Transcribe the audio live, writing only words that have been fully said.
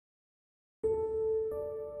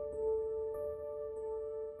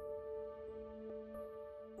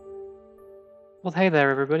Well, hey there,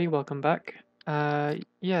 everybody. Welcome back.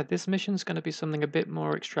 Yeah, this mission's going to be something a bit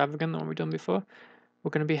more extravagant than what we've done before. We're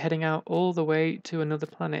going to be heading out all the way to another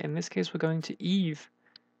planet. In this case, we're going to Eve,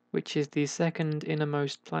 which is the second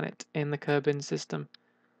innermost planet in the Kerbin system.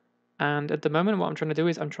 And at the moment, what I'm trying to do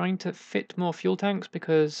is I'm trying to fit more fuel tanks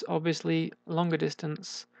because obviously longer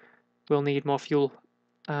distance will need more fuel.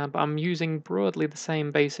 But I'm using broadly the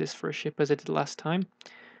same basis for a ship as I did last time.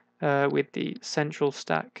 With the central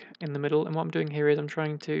stack in the middle. And what I'm doing here is I'm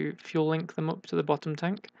trying to fuel link them up to the bottom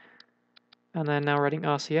tank. And then now we're adding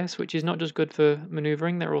RCS, which is not just good for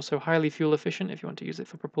maneuvering, they're also highly fuel efficient if you want to use it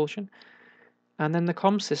for propulsion. And then the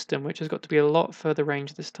comm system, which has got to be a lot further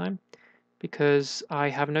range this time, because I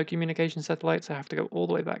have no communication satellites, I have to go all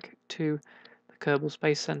the way back to the Kerbal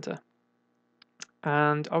Space Center.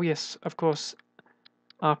 And oh yes, of course,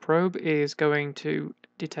 our probe is going to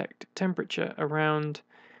detect temperature around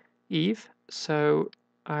Eve, so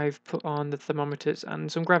I've put on the thermometers and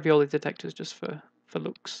some gravioli detectors just for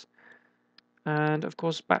looks. And of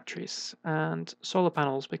course batteries and solar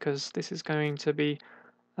panels because this is going to be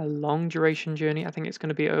a long duration journey. I think it's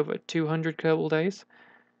going to be over 200 Kerbal days.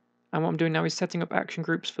 And what I'm doing now is setting up action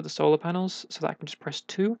groups for the solar panels so that I can just press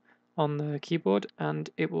 2 on the keyboard and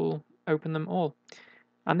it will open them all.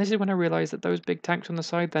 And this is when I realized that those big tanks on the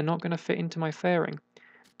side, they're not going to fit into my fairing.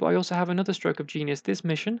 But I also have another stroke of genius. This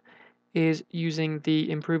mission is using the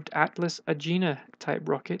improved Atlas Agena type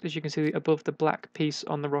rocket, as you can see above the black piece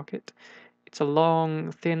on the rocket. It's a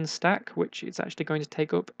long, thin stack, which it's actually going to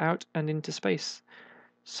take up, out, and into space.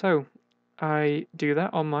 So I do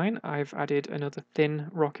that on mine. I've added another thin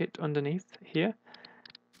rocket underneath here,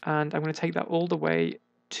 and I'm going to take that all the way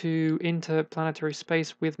to interplanetary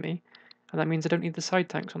space with me, and that means I don't need the side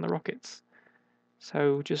tanks on the rockets.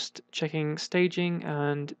 So just checking staging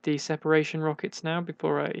and the separation rockets now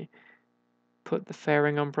before I put the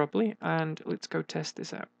fairing on properly, and let's go test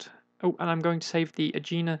this out. Oh, and I'm going to save the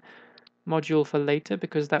Agena module for later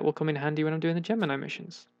because that will come in handy when I'm doing the Gemini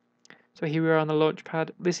missions. So here we are on the launch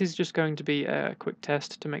pad. This is just going to be a quick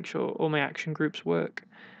test to make sure all my action groups work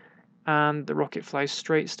and the rocket flies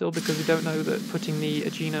straight still, because we don't know that putting the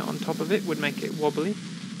Agena on top of it would make it wobbly,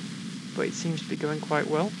 but it seems to be going quite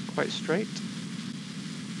well, quite straight.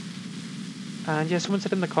 And yeah, someone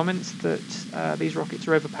said in the comments that these rockets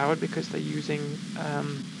are overpowered because they're using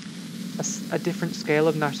a different scale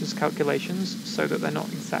of NASA's calculations, so that they're not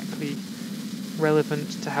exactly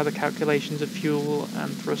relevant to how the calculations of fuel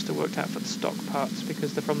and thrust are worked out for the stock parts,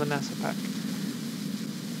 because they're from the NASA pack.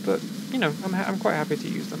 But, you know, I'm quite happy to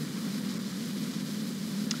use them.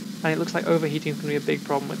 And it looks like overheating is going to be a big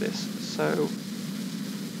problem with this, so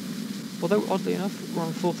although oddly enough we're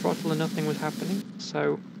on full throttle and nothing was happening,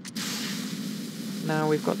 so now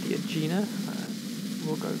we've got the Agena,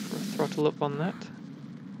 we'll go for a throttle up on that.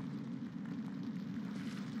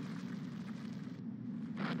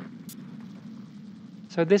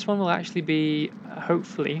 So this one will actually be,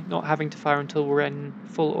 hopefully, not having to fire until we're in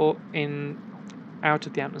full or out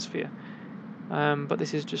of the atmosphere. But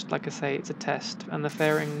this is just, like I say, it's a test, and the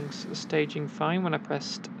fairings are staging fine when I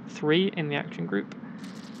pressed 3 in the action group.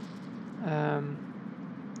 And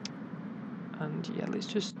yeah, let's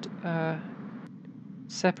just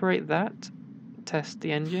separate that, test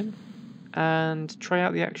the engine, and try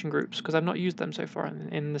out the action groups, because I've not used them so far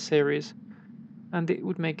in the series, and it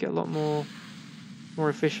would make it a lot more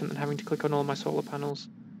efficient than having to click on all my solar panels.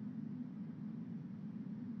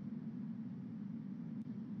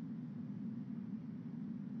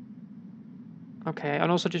 Okay,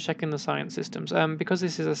 and also just checking the science systems. Because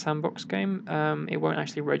this is a sandbox game, it won't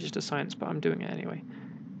actually register science, but I'm doing it anyway.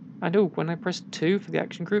 And oh, when I pressed 2 for the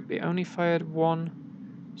action group, it only fired 1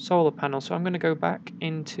 solar panel, so I'm going to go back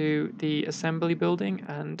into the assembly building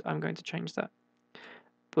and I'm going to change that.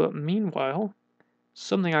 But meanwhile,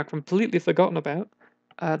 something I've completely forgotten about,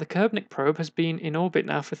 the Kerbnik probe has been in orbit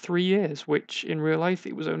now for 3 years, which in real life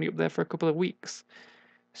it was only up there for a couple of weeks.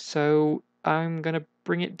 So I'm going to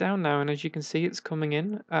bring it down now, and as you can see, it's coming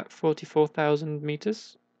in at 44,000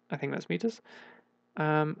 meters. I think that's meters.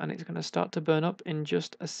 And it's going to start to burn up in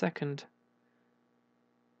just a second.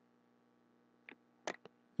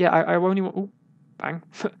 Yeah, I only want. Oh, bang!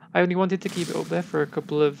 I only wanted to keep it up there for a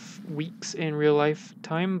couple of weeks in real life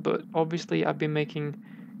time, but obviously I've been making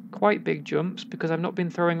quite big jumps because I've not been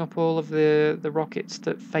throwing up all of the rockets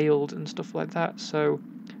that failed and stuff like that. So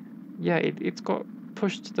yeah, it's got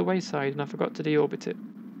pushed to the wayside, and I forgot to deorbit it.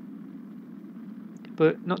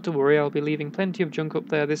 But not to worry, I'll be leaving plenty of junk up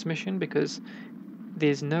there this mission because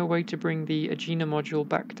there's no way to bring the Agena module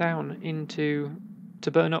back down to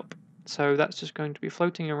burn up. So that's just going to be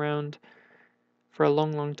floating around for a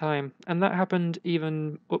long, long time. And that happened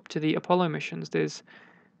even up to the Apollo missions. There's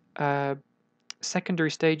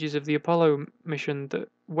secondary stages of the Apollo mission that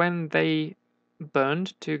when they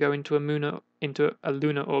burned to go into a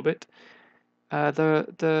lunar orbit,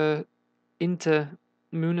 the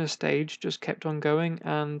inter-lunar stage just kept on going,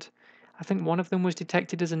 and I think one of them was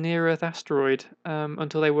detected as a near-Earth asteroid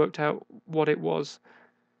until they worked out what it was,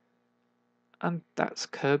 and that's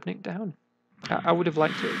Kerbinic down. I would have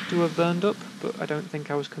liked it to have burned up, but I don't think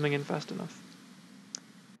I was coming in fast enough.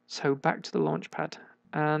 So back to the launch pad,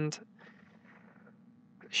 and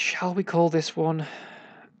shall we call this one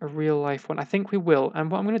a real-life one? I think we will, and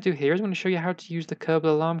what I'm going to do here is I'm going to show you how to use the Kerbal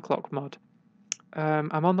alarm clock mod.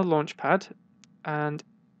 I'm on the launch pad, and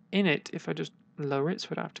in it, if I just lower it so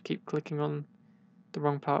I don't have to keep clicking on the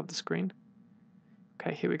wrong part of the screen.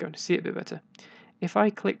 Okay, here we go, to see it a bit better. If I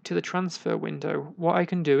click to the transfer window, what I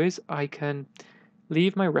can do is I can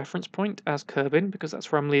leave my reference point as Kerbin, because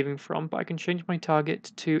that's where I'm leaving from, but I can change my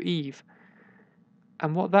target to Eve.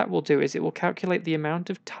 And what that will do is it will calculate the amount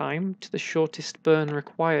of time to the shortest burn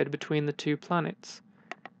required between the two planets.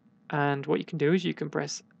 And what you can do is you can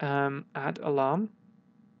press add alarm,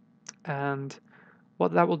 and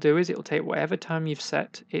what that will do is it will take whatever time you've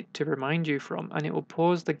set it to remind you from, and it will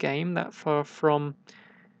pause the game that far from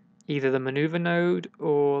either the maneuver node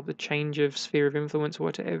or the change of sphere of influence or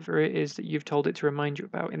whatever it is that you've told it to remind you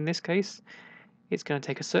about. In this case, it's going to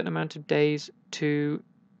take a certain amount of days to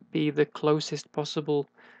be the closest possible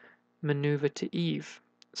maneuver to Eve.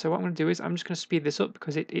 So what I'm going to do is I'm just going to speed this up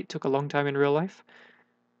because it took a long time in real life.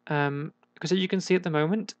 Because as you can see at the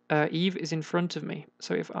moment, Eve is in front of me.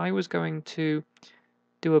 So if I was going to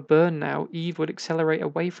do a burn now, Eve would accelerate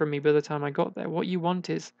away from me by the time I got there. What you want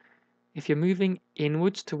is, if you're moving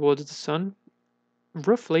inwards towards the sun,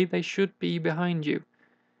 roughly they should be behind you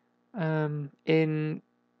in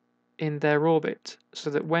their orbit, so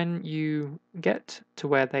that when you get to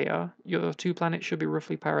where they are, your two planets should be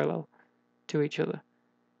roughly parallel to each other.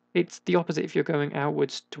 It's the opposite if you're going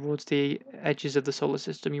outwards towards the edges of the solar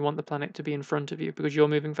system. You want the planet to be in front of you because you're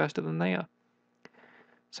moving faster than they are.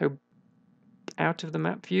 So out of the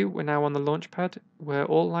map view, we're now on the launch pad. We're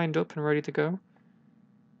all lined up and ready to go.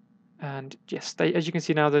 And yes, as you can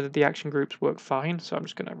see now, the action groups work fine, so I'm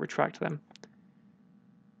just going to retract them.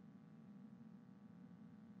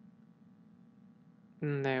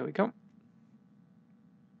 And there we go.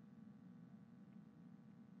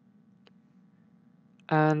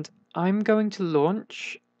 And I'm going to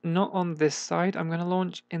launch not on this side, I'm going to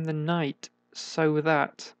launch in the night so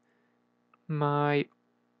that the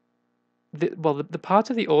part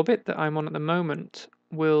of the orbit that I'm on at the moment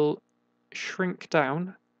will shrink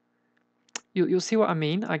down. You'll see what I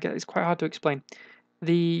mean. I get it's quite hard to explain.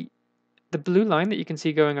 The blue line that you can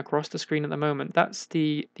see going across the screen at the moment, that's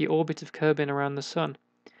the orbit of Kerbin around the sun.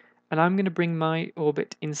 And I'm going to bring my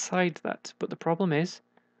orbit inside that. But the problem is,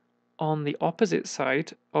 on the opposite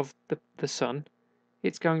side of the sun,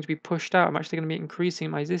 it's going to be pushed out. I'm actually going to be increasing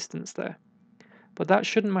my distance there. But that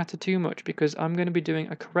shouldn't matter too much because I'm going to be doing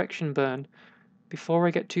a correction burn before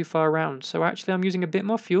I get too far around. So actually I'm using a bit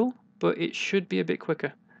more fuel, but it should be a bit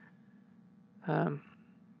quicker.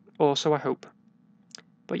 Or so I hope.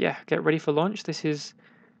 But yeah, get ready for launch. This is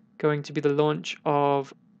going to be the launch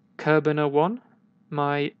of KERBINER 1,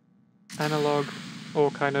 my analog or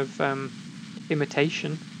kind of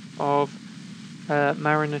imitation of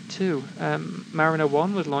Mariner 2. Mariner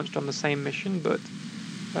 1 was launched on the same mission but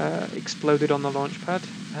exploded on the launch pad,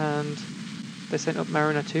 and they sent up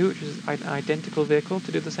Mariner 2, which is an identical vehicle,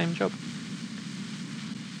 to do the same job.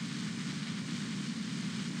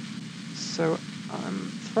 So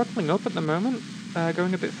I'm throttling up at the moment,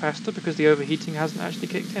 going a bit faster because the overheating hasn't actually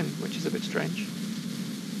kicked in, which is a bit strange.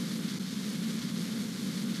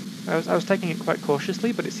 I was taking it quite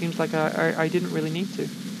cautiously, but it seems like I didn't really need to.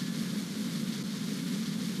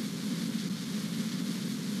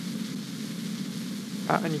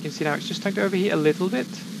 And you can see now it's just starting to overheat a little bit.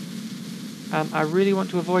 I really want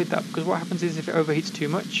to avoid that because what happens is if it overheats too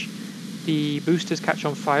much, the boosters catch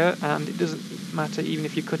on fire, and it doesn't matter even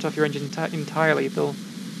if you cut off your engine entirely, they'll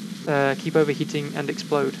keep overheating and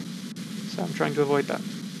explode. So I'm trying to avoid that.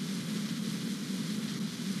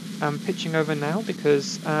 I'm pitching over now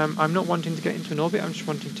because I'm not wanting to get into an orbit, I'm just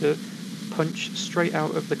wanting to punch straight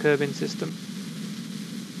out of the Kerbin system.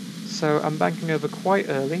 So I'm banking over quite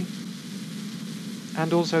early,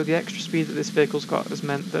 and also the extra speed that this vehicle's got has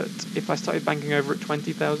meant that if I started banking over at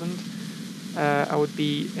 20,000, I would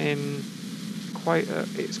be in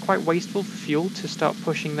it's quite wasteful for fuel to start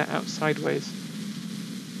pushing that out sideways.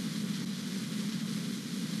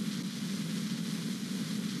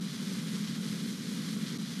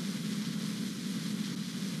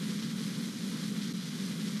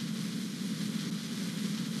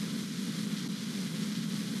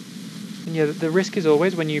 Yeah, the risk is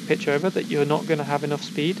always when you pitch over that you're not going to have enough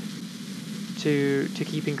speed to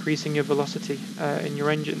keep increasing your velocity in your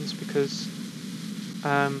engines, because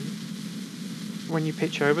when you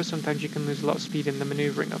pitch over, sometimes you can lose a lot of speed in the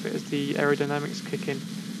maneuvering of it as the aerodynamics kick in.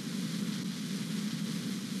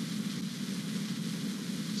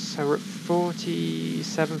 So we're at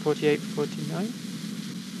 47, 48, 49.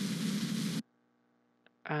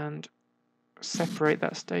 And separate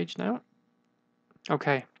that stage now.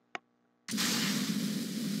 Okay.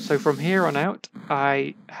 So from here on out,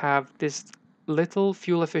 I have this little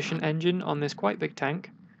fuel-efficient engine on this quite big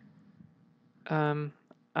tank. And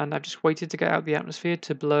I've just waited to get out of the atmosphere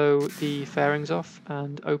to blow the fairings off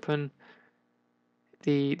and open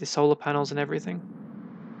the solar panels and everything.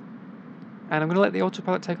 And I'm going to let the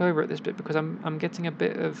autopilot take over at this bit because I'm getting a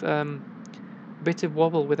bit of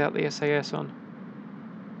wobble without the SAS on.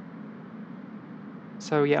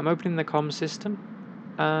 So yeah, I'm opening the comm system,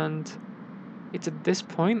 and it's at this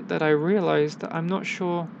point that I realize that I'm not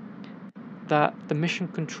sure that the mission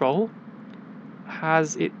control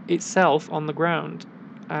has itself on the ground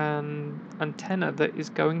an antenna that is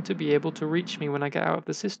going to be able to reach me when I get out of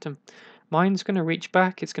the system. Mine's going to reach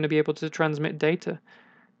back, it's going to be able to transmit data,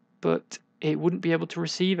 but it wouldn't be able to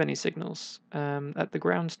receive any signals at the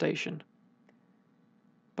ground station.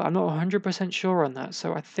 But I'm not 100% sure on that,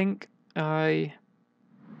 so I think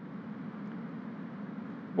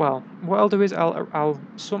well, what I'll do is I'll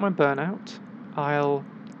sort my burnout, I'll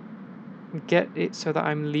get it so that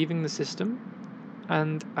I'm leaving the system,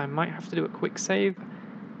 and I might have to do a quick save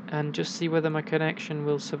and just see whether my connection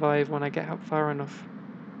will survive when I get out far enough.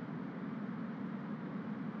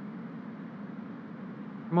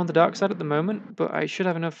 I'm on the dark side at the moment, but I should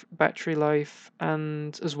have enough battery life,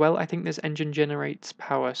 and as well I think this engine generates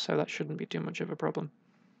power, so that shouldn't be too much of a problem.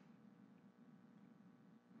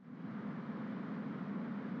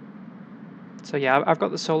 So yeah, I've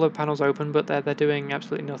got the solar panels open, but they're doing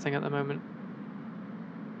absolutely nothing at the moment.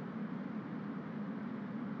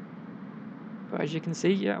 But as you can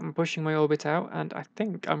see, yeah, I'm pushing my orbit out, and I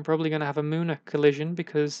think I'm probably going to have a Mooner collision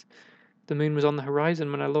because the moon was on the horizon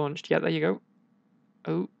when I launched. Yeah, there you go.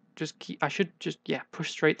 Oh, just keep. I should just, yeah, push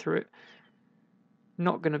straight through it.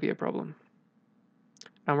 Not going to be a problem.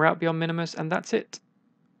 And we're out beyond Minimus, and that's it.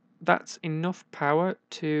 That's enough power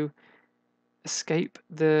to escape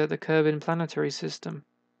the Kerbin planetary system.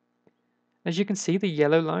 As you can see, the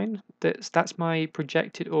yellow line, that's my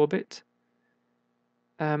projected orbit.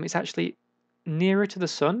 It's actually nearer to the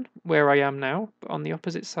sun, where I am now, but on the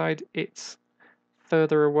opposite side, it's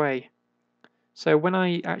further away. So when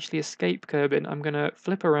I actually escape Kerbin, I'm going to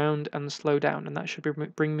flip around and slow down, and that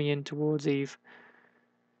should bring me in towards Eve.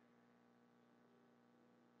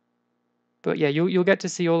 But yeah, you'll get to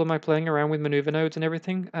see all of my playing around with maneuver nodes and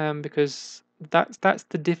everything, because that's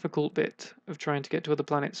the difficult bit of trying to get to other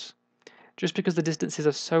planets. Just because the distances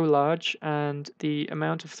are so large and the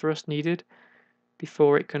amount of thrust needed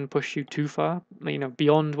before it can push you too far,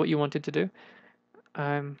 beyond what you wanted to do.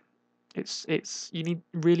 It's you need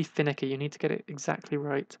really finicky. You need to get it exactly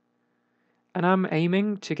right. And I'm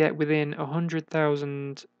aiming to get within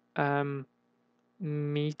 100,000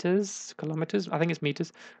 kilometers. I think it's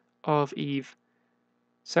meters of Eve.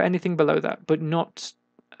 So anything below that, but not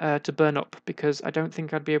to burn up, because I don't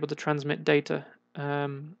think I'd be able to transmit data.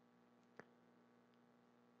 But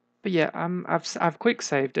yeah, I've quick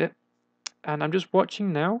saved it, and I'm just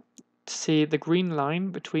watching now to see the green line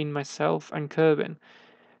between myself and Kerbin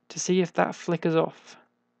to see if that flickers off.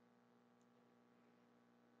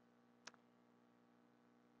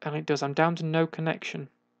 And it does. I'm down to no connection.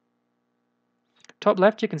 Top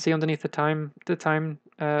left, you can see underneath the time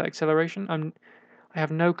acceleration, I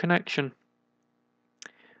have no connection,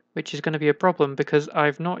 which is going to be a problem because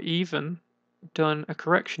I've not even done a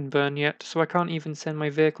correction burn yet, so I can't even send my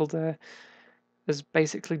vehicle there as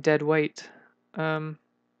basically dead weight. So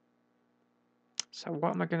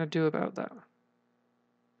what am I going to do about that?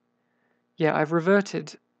 Yeah, I've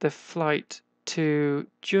reverted the flight to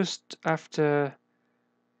just after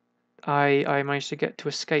I managed to get to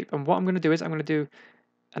escape, and what I'm going to do is I'm going to do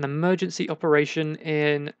an emergency operation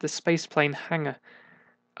in the spaceplane hangar.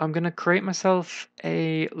 I'm going to create myself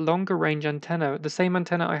a longer range antenna, the same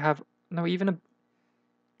antenna I have, no, even a,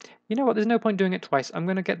 you know what, there's no point doing it twice. I'm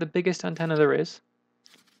going to get the biggest antenna there is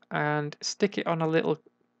and stick it on a little,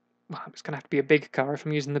 well, it's going to have to be a big car if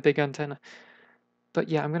I'm using the big antenna. But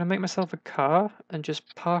yeah, I'm going to make myself a car and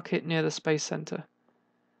just park it near the space center.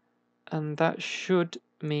 And that should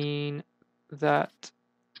mean that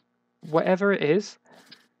whatever it is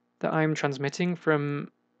that I'm transmitting from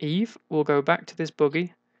Eve will go back to this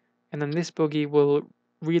buggy, and then this buggy will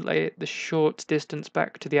relay it the short distance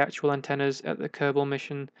back to the actual antennas at the Kerbal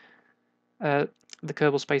mission, the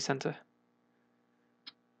Kerbal Space Center.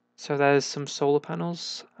 So there's some solar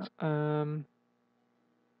panels, and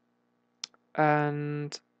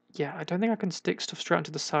yeah, I don't think I can stick stuff straight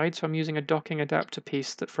onto the side, so I'm using a docking adapter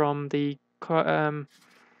piece that from the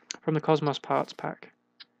Cosmos parts pack,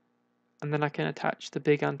 and then I can attach the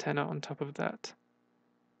big antenna on top of that.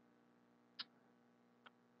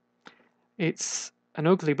 It's an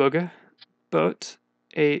ugly bugger, but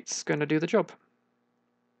it's going to do the job.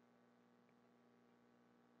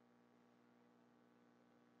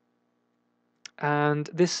 And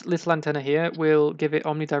this little antenna here will give it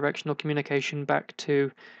omnidirectional communication back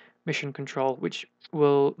to mission control, which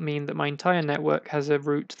will mean that my entire network has a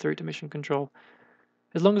route through to mission control.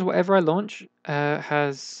 As long as whatever I launch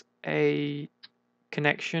has a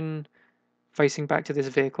connection facing back to this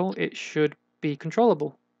vehicle, it should be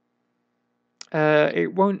controllable.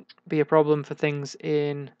 It won't be a problem for things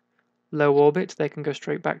in low orbit. They can go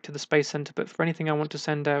straight back to the Space Center, but for anything I want to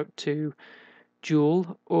send out to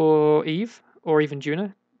Joule or Eve, or even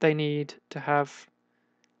Juno, they need to have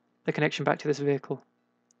the connection back to this vehicle,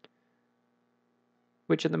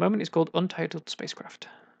 which at the moment is called Untitled Spacecraft.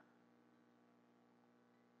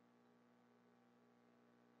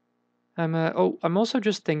 I'm also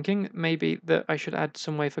just thinking maybe that I should add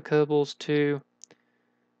some way for Kerbals to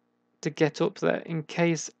get up there in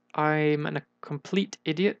case I'm a complete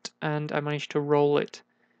idiot and I manage to roll it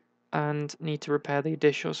and need to repair the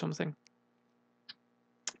dish or something.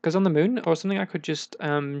 Because on the moon or something, I could just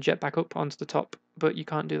jet back up onto the top, but you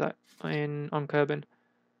can't do that on Kerbin.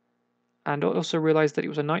 And I also realized that it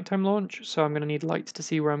was a nighttime launch, so I'm going to need lights to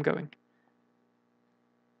see where I'm going.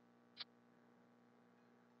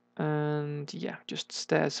 And yeah, just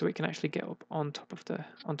stairs so it can actually get up on top of the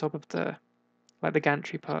like the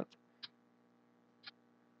gantry part.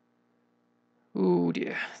 Ooh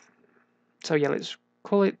dear. So yeah, let's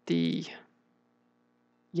call it the.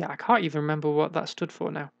 Yeah, I can't even remember what that stood for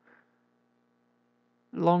now.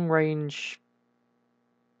 Long range.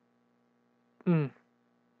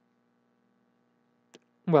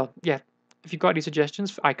 Well, yeah. If you've got any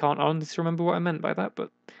suggestions, I can't honestly remember what I meant by that, but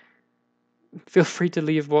feel free to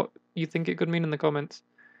leave what you think it could mean in the comments.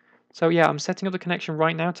 So yeah, I'm setting up the connection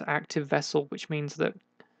right now to active vessel, which means that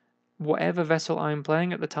whatever vessel I'm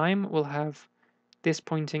playing at the time will have this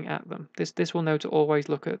pointing at them. This will know to always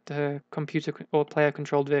look at the computer or player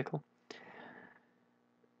controlled vehicle.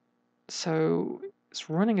 So it's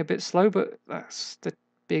running a bit slow, but that's the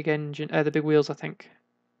big engine, the big wheels, I think.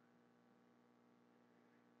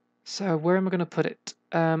 So where am I going to put it?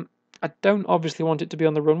 I don't obviously want it to be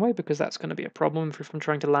on the runway because that's going to be a problem if I'm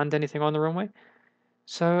trying to land anything on the runway.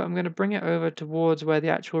 So I'm going to bring it over towards where the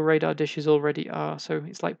actual radar dishes already are. So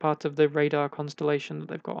it's like part of the radar constellation that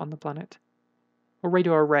they've got on the planet. Or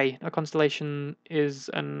radar array. A constellation is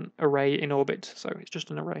an array in orbit, so it's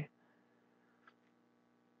just an array.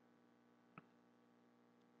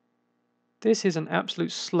 This is an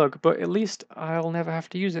absolute slug, but at least I'll never have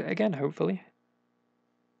to use it again, hopefully.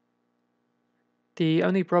 The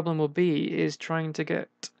only problem will be is trying to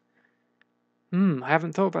get... I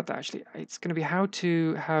haven't thought about that actually. It's going to be how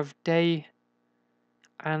to have day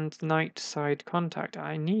and night side contact.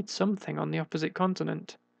 I need something on the opposite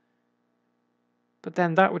continent. But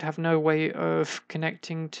then that would have no way of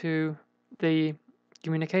connecting to the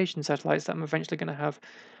communication satellites that I'm eventually going to have.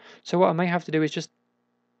 So what I may have to do is just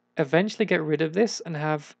eventually get rid of this and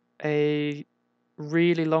have a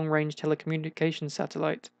really long-range telecommunications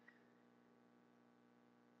satellite.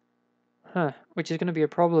 Which is going to be a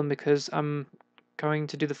problem because I'm going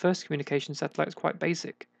to do the first communication satellite is quite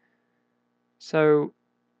basic. So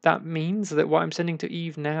that means that what I'm sending to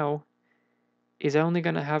Eve now is only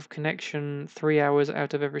going to have connection 3 hours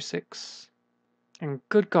out of every 6. And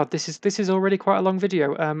good God, this is already quite a long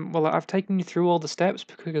video. Well, I've taken you through all the steps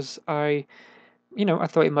because I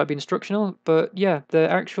thought it might be instructional, but yeah, the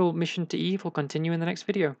actual mission to Eve will continue in the next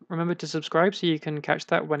video. Remember to subscribe so you can catch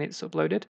that when it's uploaded.